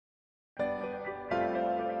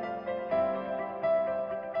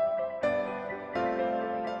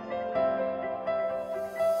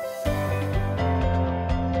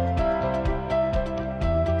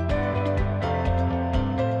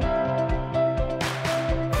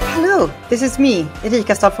Hello, this is me,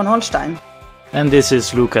 Erika Stad von Holstein. And this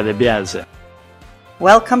is Luca De Biase.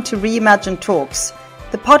 Welcome to Reimagine Talks,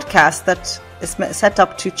 the podcast that is set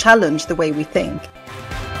up to challenge the way we think.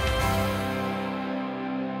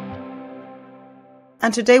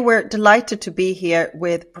 And today we're delighted to be here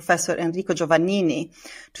with Professor Enrico Giovannini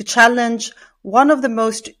to challenge one of the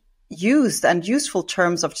most used and useful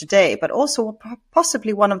terms of today, but also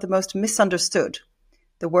possibly one of the most misunderstood.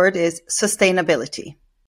 The word is sustainability.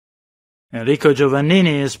 Enrico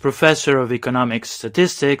Giovannini is Professor of Economic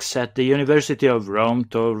Statistics at the University of Rome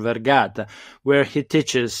Tor Vergata, where he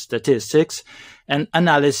teaches statistics and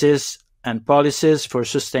analysis and policies for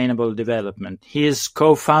sustainable development. He is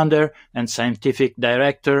co-founder and scientific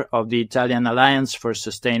director of the Italian Alliance for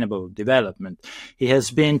Sustainable Development. He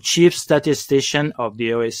has been chief statistician of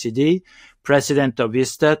the OECD, president of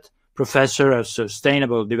ISTAT, professor of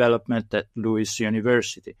sustainable development at Lewis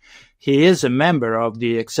University. He is a member of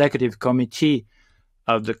the executive committee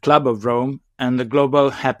of the Club of Rome and the Global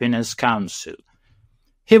Happiness Council.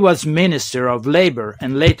 He was Minister of Labour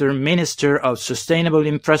and later Minister of Sustainable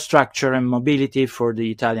Infrastructure and Mobility for the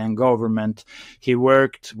Italian government. He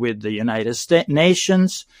worked with the United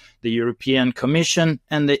Nations, the European Commission,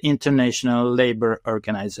 and the International Labour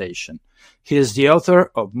Organization. He is the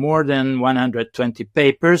author of more than 120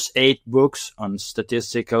 papers, 8 books on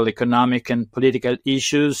statistical, economic, and political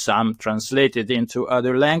issues, some translated into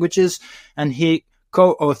other languages, and he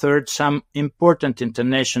co-authored some important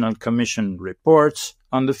international commission reports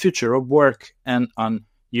on the future of work and on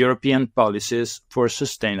European policies for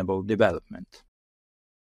sustainable development.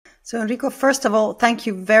 So Enrico, first of all, thank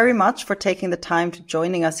you very much for taking the time to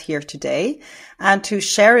joining us here today and to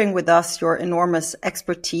sharing with us your enormous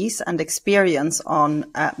expertise and experience on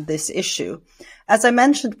this issue. As I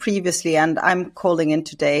mentioned previously, and I'm calling in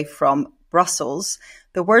today from Brussels,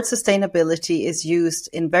 the word sustainability is used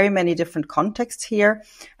in very many different contexts here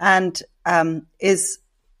and is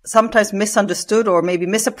sometimes misunderstood or maybe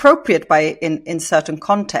misappropriate in certain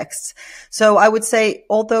contexts. So I would say,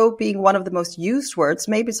 although being one of the most used words,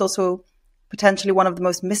 maybe it's also potentially one of the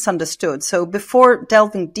most misunderstood. So before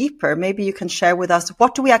delving deeper, maybe you can share with us,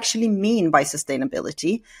 what do we actually mean by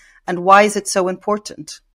sustainability and why is it so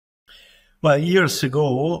important? Well, years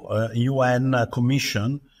ago, UN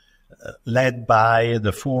Commission, led by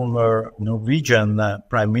the former Norwegian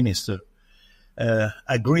Prime Minister,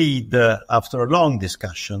 agreed after a long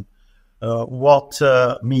discussion what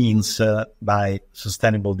means by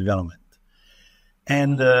sustainable development.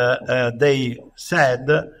 And they said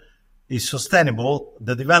is sustainable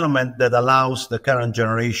the development that allows the current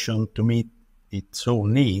generation to meet its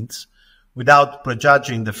own needs without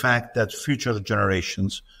prejudging the fact that future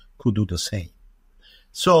generations could do the same.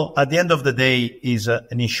 So at the end of the day is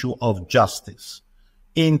an issue of justice,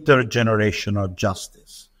 intergenerational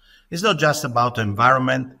justice. It's not just about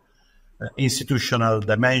environment, institutional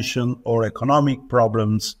dimension, or economic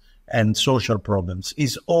problems and social problems.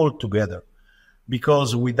 It's all together.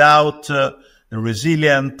 Because without a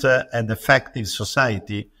resilient and effective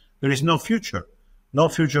society, there is no future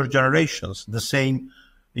generations. The same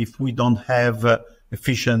if we don't have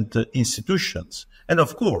efficient institutions. And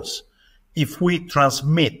of course, if we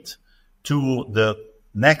transmit to the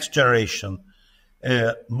next generation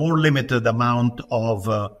a more limited amount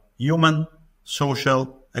of human,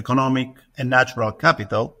 social, economic, and natural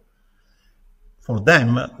capital, for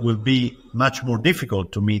them will be much more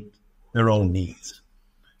difficult to meet their own needs.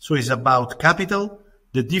 So it's about capital,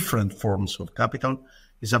 the different forms of capital.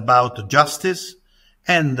 It's about justice,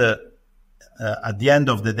 and at the end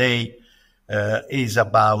of the day, is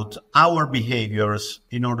about our behaviors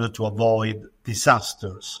in order to avoid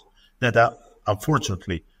disasters that are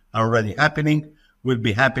unfortunately already happening, will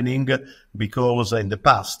be happening because in the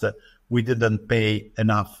past we didn't pay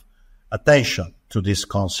enough attention to this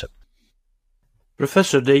concept.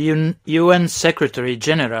 Professor, the UN Secretary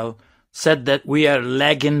General said that we are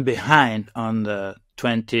lagging behind on the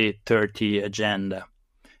 2030 agenda.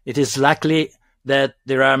 It is likely that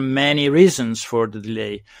there are many reasons for the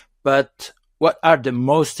delay, but what are the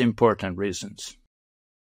most important reasons?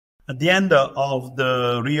 At the end of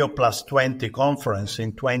the Rio Plus 20 conference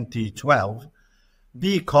in 2012,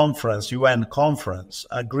 the conference, UN conference,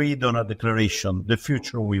 agreed on a declaration, the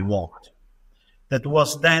future we want, that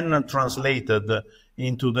was then translated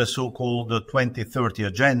into the so-called 2030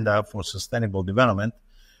 Agenda for Sustainable Development,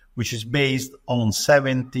 which is based on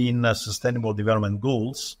 17 Sustainable Development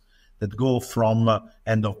Goals that go from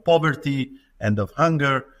end of poverty, end of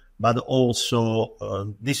hunger, but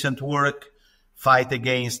also decent work, fight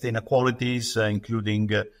against inequalities, including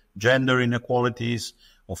gender inequalities,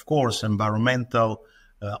 of course, environmental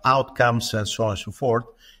outcomes, and so on and so forth.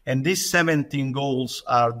 And these 17 goals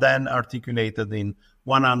are then articulated in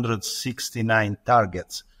 169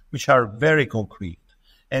 targets, which are very concrete.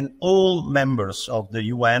 And all members of the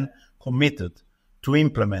UN committed to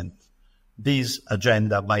implement this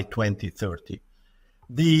agenda by 2030.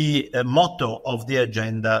 The motto of the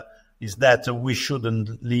agenda is that we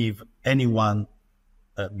shouldn't leave anyone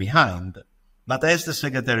behind. But as the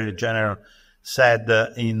Secretary General said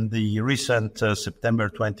in the recent September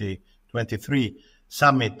 2023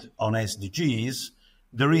 summit on SDGs,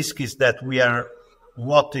 the risk is that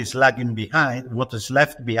what is lagging behind, what is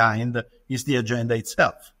left behind is the agenda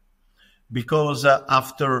itself. Because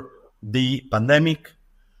after the pandemic,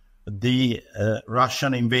 the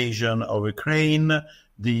Russian invasion of Ukraine,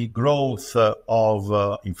 the growth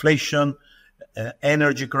of inflation,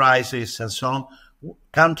 energy crisis, and so on,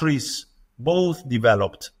 countries both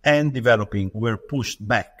developed and developing were pushed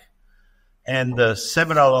back. And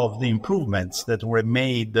several of the improvements that were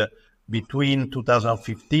made between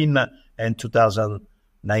 2015 and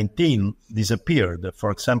 2019 disappeared.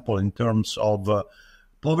 For example, in terms of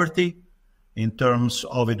poverty, in terms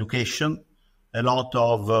of education, a lot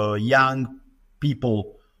of young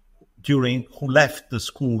people who left the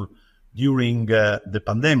school during the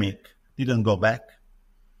pandemic didn't go back.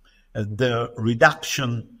 The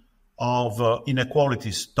reduction of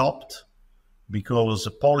inequality stopped because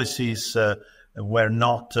policies were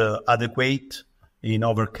not adequate in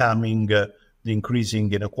overcoming the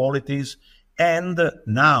increasing inequalities. And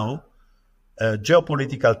now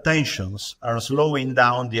geopolitical tensions are slowing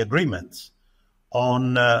down the agreements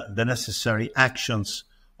on the necessary actions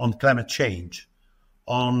on climate change,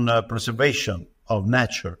 on preservation of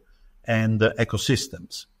nature and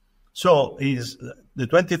ecosystems. So the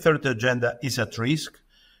 2030 Agenda is at risk.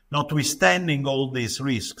 Notwithstanding all these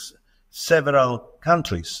risks, several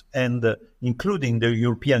countries, and including the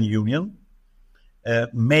European Union,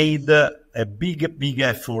 made a big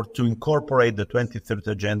effort to incorporate the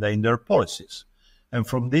 2030 Agenda in their policies. And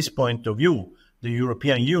from this point of view, the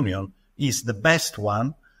European Union is the best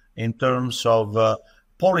one in terms of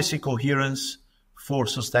policy coherence for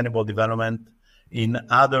sustainable development in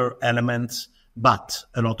other elements, but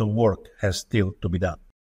a lot of work has still to be done.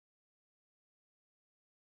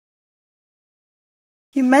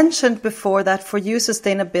 You mentioned before that for you,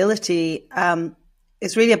 sustainability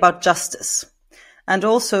is really about justice. And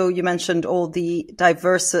also you mentioned all the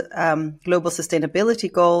diverse global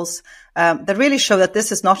sustainability goals that really show that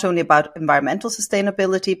this is not only about environmental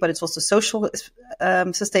sustainability, but it's also social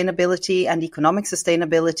sustainability and economic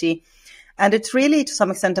sustainability. And it's really, to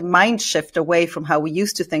some extent, a mind shift away from how we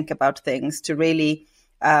used to think about things to really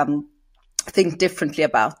think differently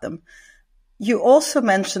about them. You also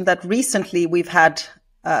mentioned that recently we've had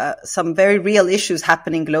some very real issues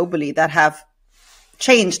happening globally that have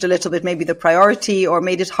changed a little bit, maybe the priority, or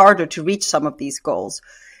made it harder to reach some of these goals.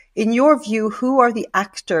 In your view, who are the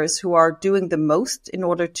actors who are doing the most in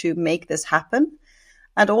order to make this happen?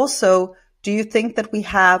 And also, do you think that we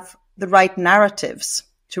have the right narratives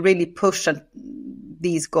to really push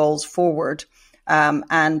these goals forward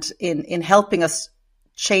and in helping us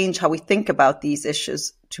change how we think about these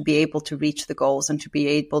issues to be able to reach the goals and to be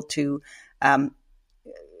able to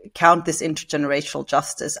count this intergenerational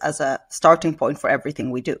justice as a starting point for everything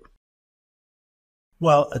we do?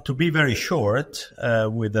 Well, to be very short,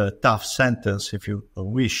 with a tough sentence, if you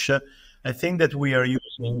wish, I think that we are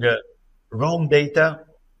using wrong data,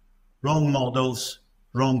 wrong models,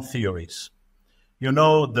 wrong theories. You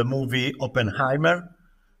know the movie Oppenheimer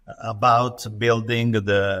about building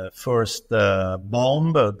the first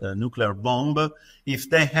bomb, the nuclear bomb. If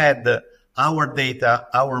they had our data,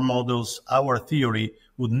 our models, our theory,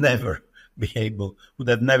 would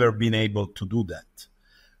have never been able to do that.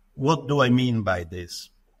 What do I mean by this?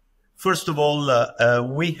 First of all,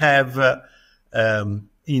 we have,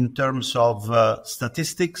 in terms of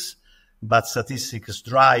statistics, but statistics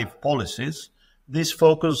drive policies, this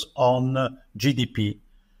focus on GDP,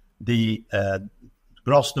 the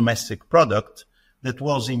gross domestic product that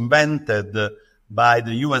was invented by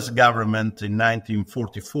the US government in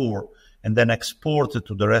 1944 and then exported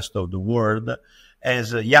to the rest of the world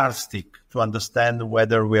as a yardstick to understand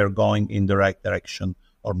whether we are going in the right direction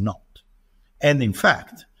or not. And in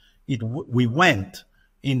fact, we went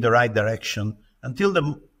in the right direction until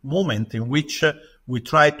the moment in which we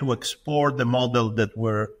tried to export the model that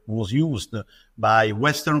was used by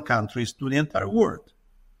Western countries to the entire world.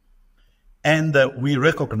 And we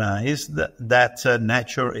recognized that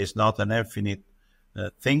nature is not an infinite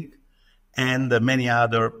thing, and many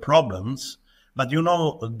other problems. But you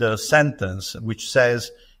know the sentence which says,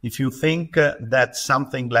 if you think that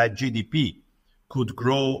something like GDP could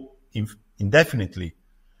grow indefinitely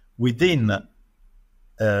within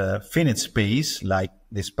a finite space like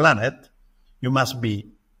this planet, you must be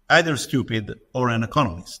either stupid or an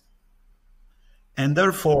economist. And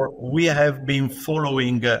therefore, we have been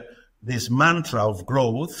following this mantra of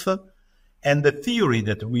growth, and the theory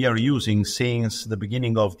that we are using since the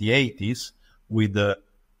beginning of the 80s with the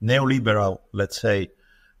neoliberal, let's say,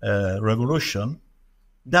 revolution,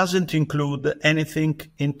 doesn't include anything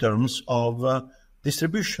in terms of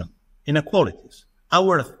distribution, inequalities.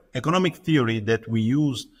 Our economic theory that we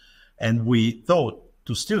use and we taught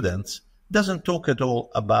to students doesn't talk at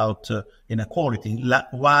all about inequality,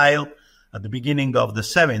 while at the beginning of the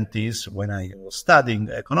 70s, when I was studying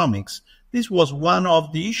economics, this was one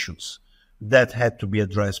of the issues that had to be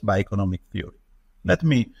addressed by economic theory. Let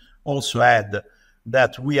me also add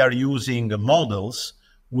that we are using models,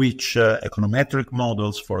 which econometric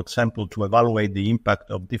models, for example, to evaluate the impact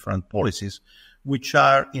of different policies, which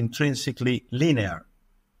are intrinsically linear,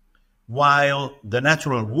 while the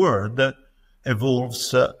natural world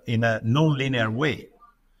evolves in a non-linear way.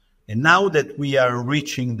 And now that we are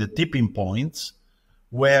reaching the tipping points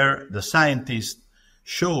where the scientists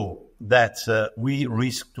show that we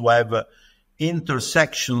risk to have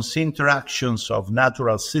interactions of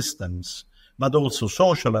natural systems, but also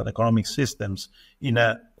social and economic systems in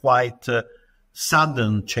a quite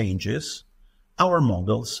sudden changes, our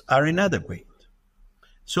models are inadequate.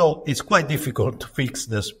 So it's quite difficult to fix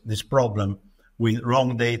this problem with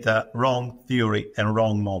wrong data, wrong theory, and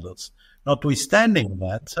wrong models. Notwithstanding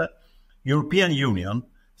that, European Union,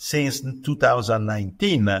 since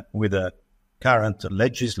 2019, with the current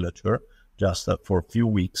legislature, just for a few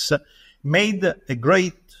weeks, made a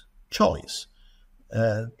great choice.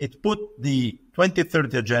 It put the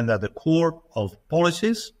 2030 agenda at the core of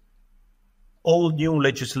policies. All new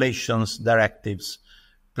legislations, directives,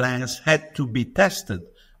 plans had to be tested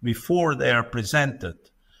before they are presented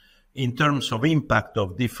in terms of impact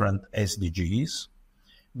of different SDGs.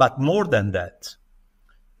 But more than that,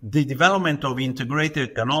 the development of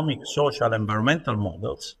integrated economic, social, environmental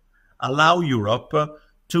models allow Europe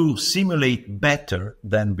to simulate better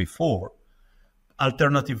than before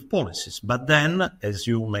alternative policies. But then, as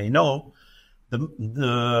you may know,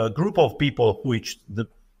 the group of people which the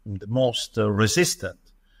most resistant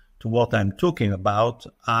to what I'm talking about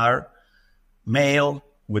are male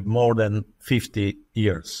with more than 50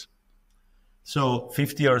 years. So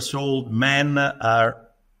 50 years old men are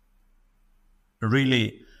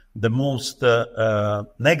really the most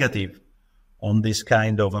negative on this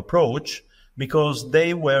kind of approach because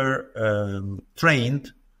they were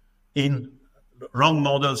trained in wrong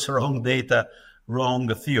models, wrong data, wrong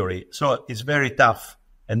theory. So it's very tough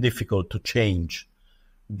and difficult to change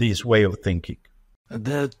this way of thinking.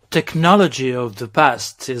 The technology of the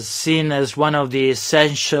past is seen as one of the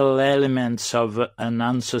essential elements of an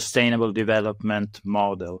unsustainable development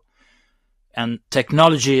model. And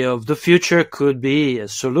technology of the future could be a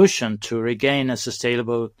solution to regain a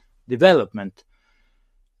sustainable development.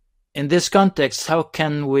 In this context, how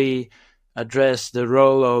can we address the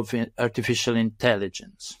role of artificial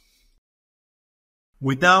intelligence?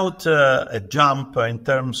 Without a jump in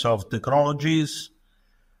terms of technologies,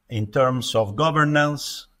 in terms of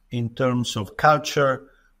governance, in terms of culture,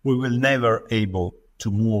 we will never able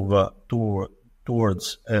to move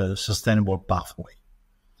towards a sustainable pathway.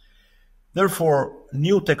 Therefore,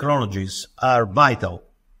 new technologies are vital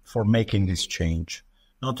for making this change.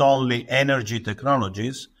 Not only energy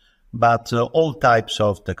technologies, but all types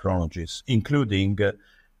of technologies, including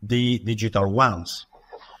the digital ones.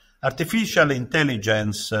 Artificial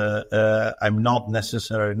intelligence, I'm not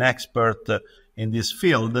necessarily an expert in this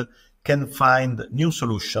field, can find new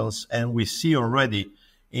solutions, and we see already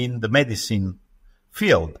in the medicine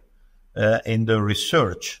field, in the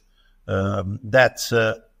research,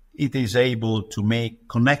 that it is able to make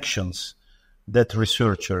connections that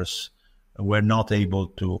researchers were not able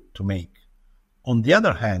to make. On the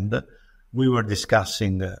other hand, we were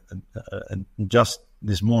discussing just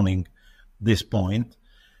this morning this point,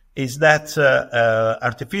 is that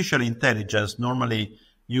artificial intelligence normally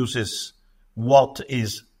uses what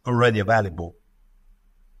is already available.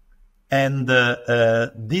 And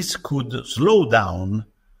this could slow down,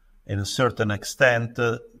 in a certain extent,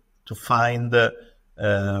 to find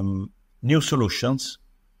new solutions,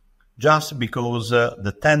 just because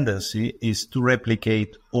the tendency is to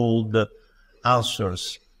replicate old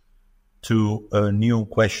answers to new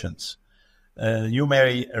questions. You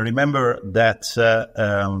may remember that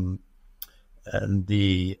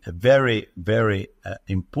the very, very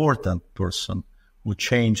important person who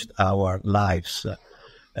changed our lives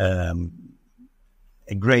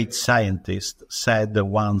a great scientist, said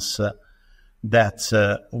once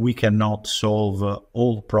that we cannot solve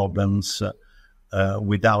all problems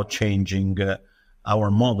without changing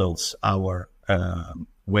our models, our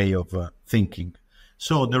way of thinking.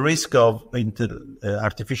 So the risk of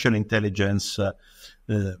artificial intelligence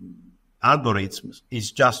algorithms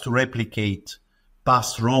is just to replicate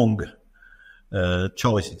past wrong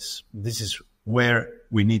choices. This is where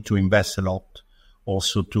we need to invest a lot,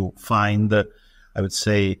 also to find, I would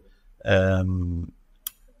say,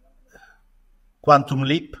 quantum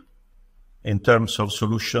leap in terms of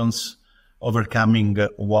solutions, overcoming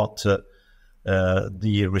what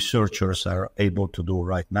the researchers are able to do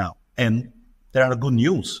right now. And there are good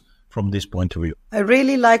news from this point of view. I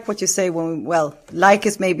really like what you say like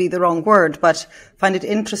is maybe the wrong word, but find it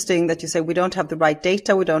interesting that you say we don't have the right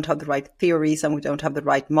data, we don't have the right theories, and we don't have the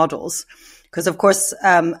right models. Because, of course,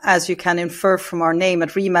 as you can infer from our name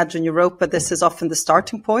at Reimagine Europa, this is often the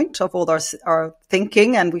starting point of all our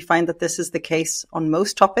thinking, and we find that this is the case on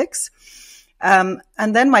most topics. And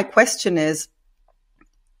then my question is,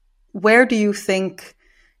 where do you think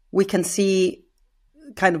we can see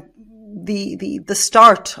kind of the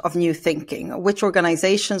start of new thinking? Which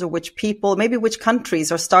organizations or which people, maybe which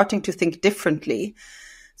countries are starting to think differently?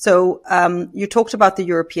 So you talked about the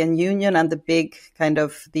European Union and the big kind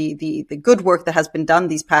of the good work that has been done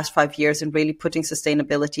these past 5 years in really putting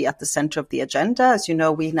sustainability at the center of the agenda. As you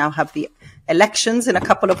know, we now have the elections in a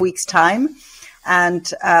couple of weeks' time,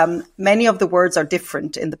 and many of the words are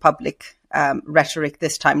different in the public rhetoric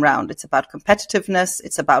this time round. It's about competitiveness,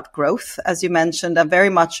 it's about growth, as you mentioned, and very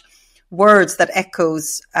much words that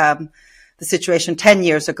echoes the situation 10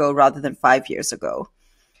 years ago rather than 5 years ago.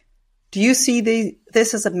 Do you see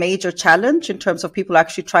this as a major challenge in terms of people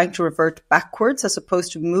actually trying to revert backwards as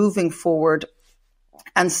opposed to moving forward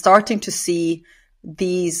and starting to see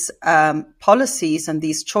these policies and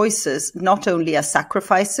these choices not only as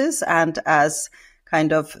sacrifices and as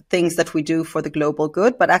kind of things that we do for the global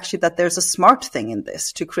good, but actually that there's a smart thing in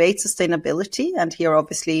this to create sustainability? And here,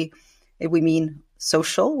 obviously, we mean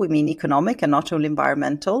social, we mean economic, and not only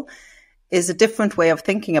environmental, is a different way of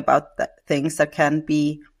thinking about things that can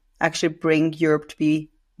be actually bring Europe to be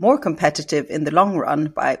more competitive in the long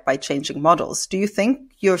run by changing models. Do you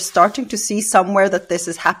think you're starting to see somewhere that this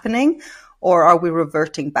is happening, or are we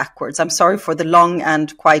reverting backwards? I'm sorry for the long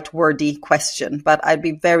and quite wordy question, but I'd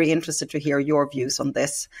be very interested to hear your views on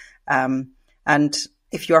this, and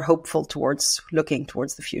if you're hopeful towards looking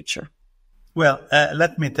towards the future. Well,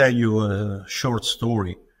 let me tell you a short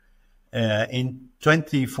story. In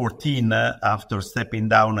 2014, after stepping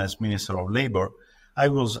down as Minister of Labour, I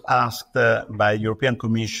was asked by the European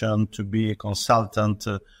Commission to be a consultant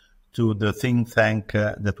to the think tank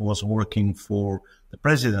that was working for the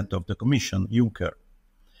President of the Commission, Juncker.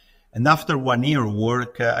 And after 1 year of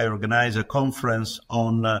work, I organized a conference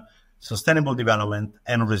on sustainable development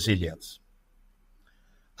and resilience.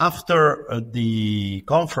 After the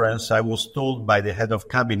conference, I was told by the head of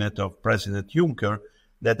cabinet of President Juncker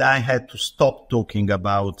that I had to stop talking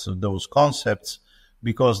about those concepts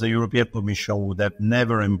because the European Commission would have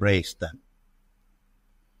never embraced them.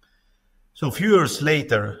 So a few years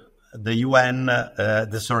later, the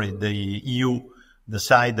EU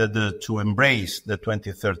decided to embrace the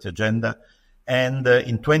 2030 agenda. And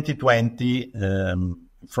in 2020, in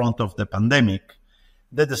front of the pandemic,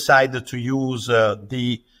 they decided to use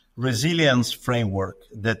the resilience framework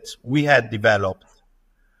that we had developed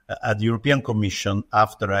at the European Commission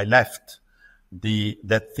after I left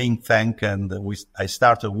that think tank, and I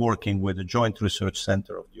started working with the Joint Research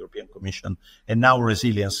Center of the European Commission, and now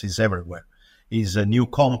resilience is everywhere. Is a new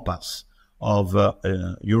compass of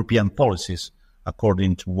European policies,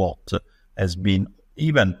 according to what has been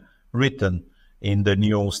even written in the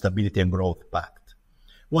new Stability and Growth Pact.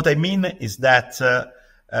 What I mean is that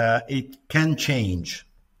it can change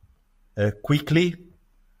quickly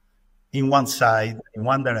in one side, in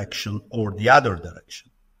one direction, or the other direction.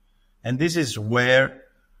 And this is where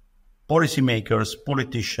policymakers,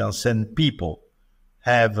 politicians, and people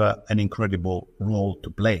have an incredible role to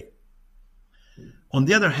play. On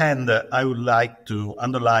the other hand, I would like to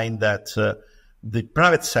underline that the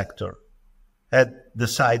private sector had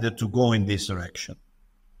decided to go in this direction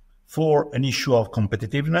for an issue of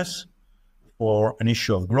competitiveness, for an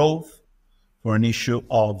issue of growth, for an issue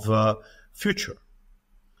of future.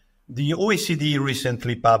 The OECD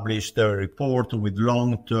recently published a report with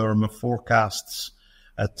long-term forecasts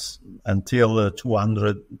until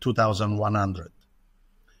 2100.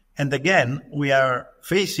 And again, we are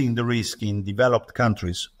facing the risk in developed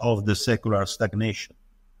countries of the secular stagnation,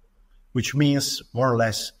 which means more or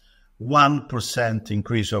less 1%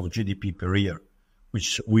 increase of GDP per year,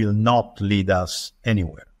 which will not lead us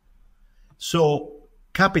anywhere. So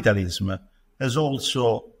capitalism has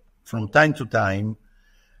also, from time to time,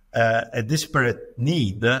 a desperate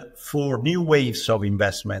need for new waves of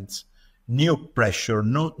investments, new pressure,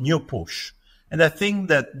 new push. And I think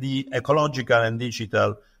that the ecological and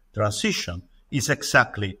digital transition is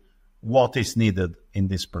exactly what is needed in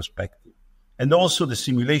this perspective. And also the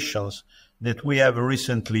simulations that we have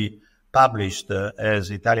recently published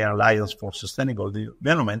as Italian Alliance for Sustainable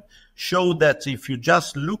Development show that if you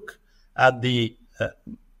just look at the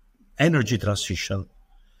energy transition,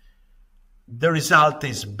 the result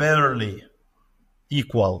is barely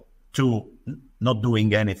equal to not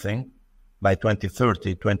doing anything by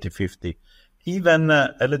 2030, 2050, even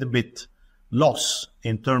a little bit loss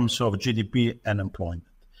in terms of GDP and employment.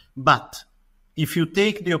 But if you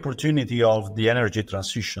take the opportunity of the energy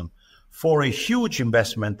transition for a huge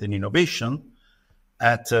investment in innovation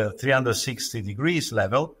at 360 degrees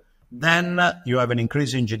level, then you have an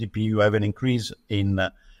increase in GDP, you have an increase in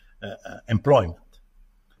employment.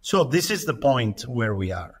 So this is the point where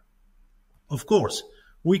we are. Of course,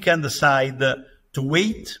 we can decide to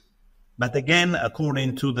wait, but again,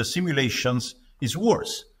 according to the simulations, it's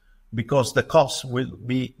worse because the costs will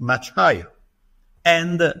be much higher.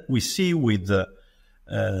 And we see with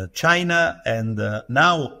China and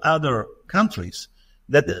now other countries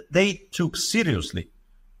that they took seriously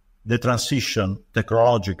the transition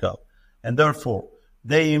technological, and therefore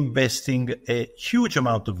they investing a huge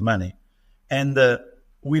amount of money, and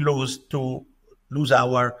we risk to lose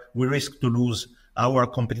our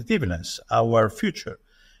competitiveness, our future.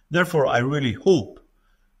 Therefore, I really hope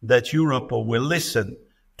that Europe will listen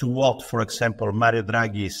to what, for example, Mario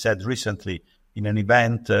Draghi said recently in an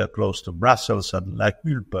event close to Brussels at La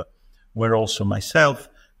Culpe, where also myself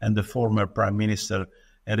and the former Prime Minister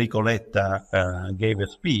Enrico Letta gave a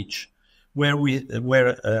speech, where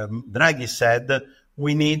Draghi said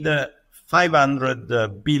we need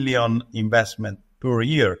 500 billion investment per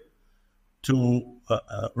year to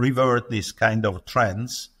revert these kind of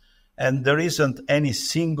trends, and there isn't any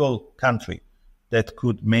single country that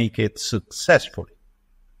could make it successfully.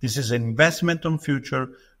 This is an investment on future.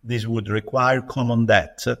 This would require common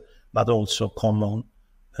debt, but also common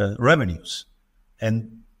revenues.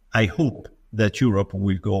 And I hope that Europe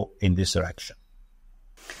will go in this direction.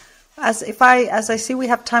 As I see, we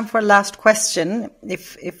have time for a last question,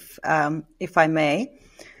 if I may.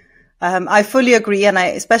 I fully agree, and I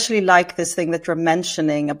especially like this thing that you're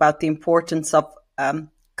mentioning about the importance of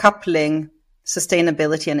coupling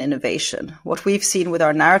sustainability and innovation. What we've seen with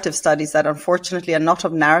our narrative studies that unfortunately a lot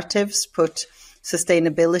of narratives put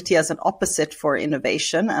sustainability as an opposite for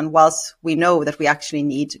innovation. And whilst we know that we actually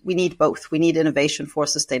need both, we need innovation for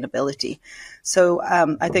sustainability. So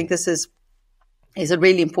I think this is a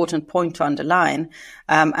really important point to underline.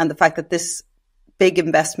 And the fact that this big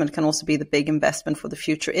investment can also be the big investment for the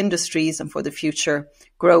future industries and for the future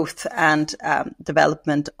growth and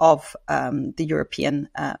development of the European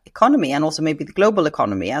economy, and also maybe the global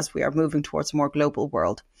economy as we are moving towards a more global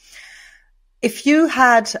world. If you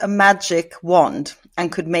had a magic wand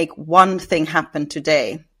and could make one thing happen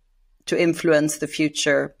today to influence the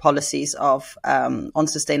future policies of on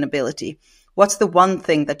sustainability, what's the one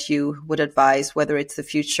thing that you would advise, whether it's the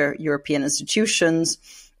future European institutions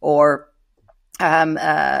or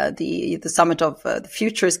the summit of the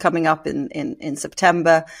future is coming up in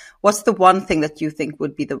September? What's the one thing that you think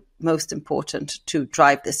would be the most important to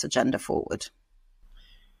drive this agenda forward?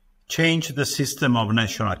 Change the system of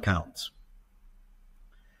national accounts.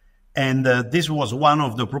 And this was one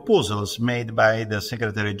of the proposals made by the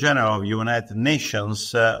Secretary General of United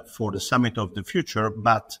Nations for the Summit of the Future,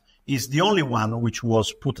 but is the only one which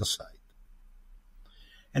was put aside.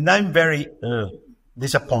 And I'm very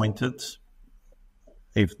disappointed,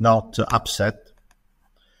 if not upset.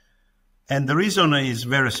 And the reason is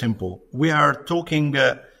very simple. We are talking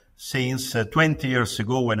since 20 years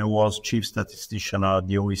ago, when I was chief statistician at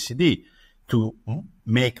the OECD, to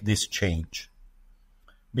make this change.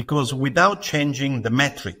 Because without changing the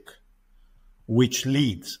metric which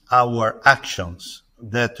leads our actions,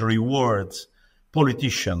 that rewards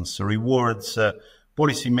politicians, rewards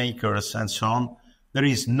policymakers, and so on, there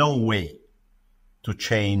is no way to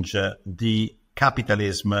change the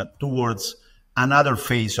capitalism towards another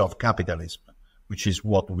phase of capitalism, which is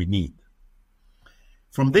what we need.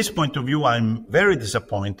 From this point of view, I'm very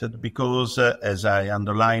disappointed because, as I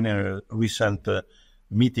underlined in a recent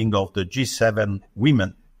meeting of the G7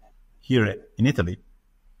 women here in Italy,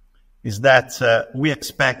 is that we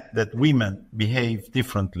expect that women behave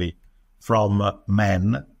differently from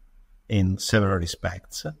men in several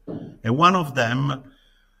respects. And one of them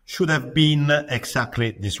should have been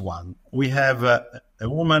exactly this one. We have a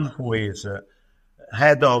woman who is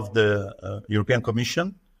head of the European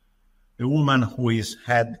Commission, a woman who is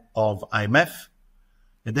head of IMF,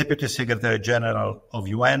 the Deputy Secretary General of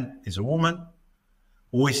UN is a woman,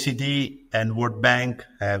 OECD and World Bank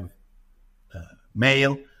have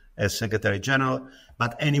male as Secretary General,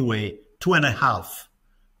 but anyway, 2.5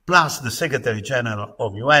 plus the Secretary General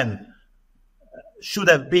of UN should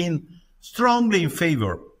have been strongly in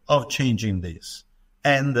favor of changing this.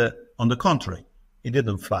 And on the contrary, it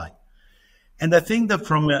didn't fly. And I think that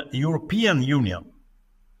from a European Union,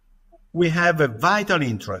 we have a vital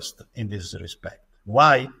interest in this respect.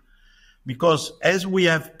 Why? Because as we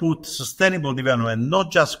have put sustainable development,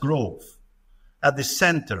 not just growth, at the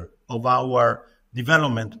center of our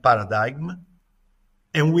development paradigm,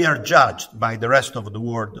 and we are judged by the rest of the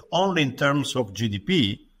world only in terms of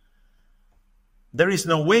GDP, there is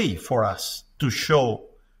no way for us to show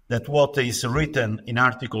that what is written in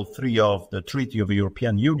Article 3 of the Treaty of the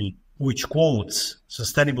European Union, which quotes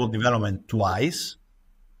sustainable development twice,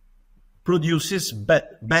 produces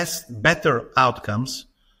better outcomes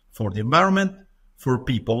for the environment, for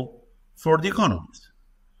people, for the economies.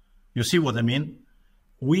 You see what I mean?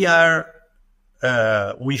 We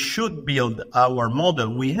should build our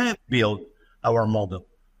model. We have built our model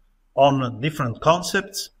on different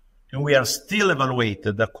concepts, and we are still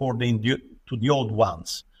evaluated according to the old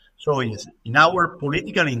ones. So it's in our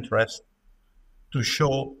political interest to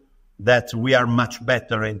show that we are much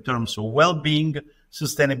better in terms of well-being,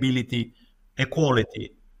 sustainability,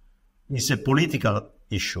 equality. It's a political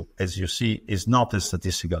issue, as you see, is not a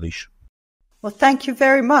statistical issue. Well, thank you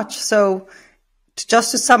very much. So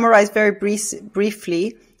just to summarize very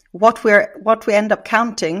briefly, what we end up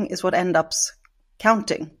counting is what ends up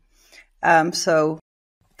counting. So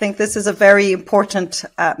I think this is a very important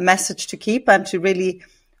message to keep, and to really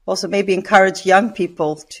also maybe encourage young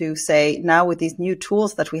people to say, now with these new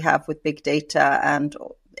tools that we have with big data and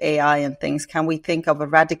AI and things, can we think of a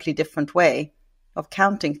radically different way of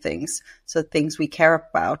counting things, so things we care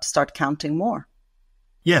about start counting more?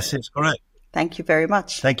 Yes, it's correct. Thank you very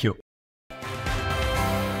much. Thank you.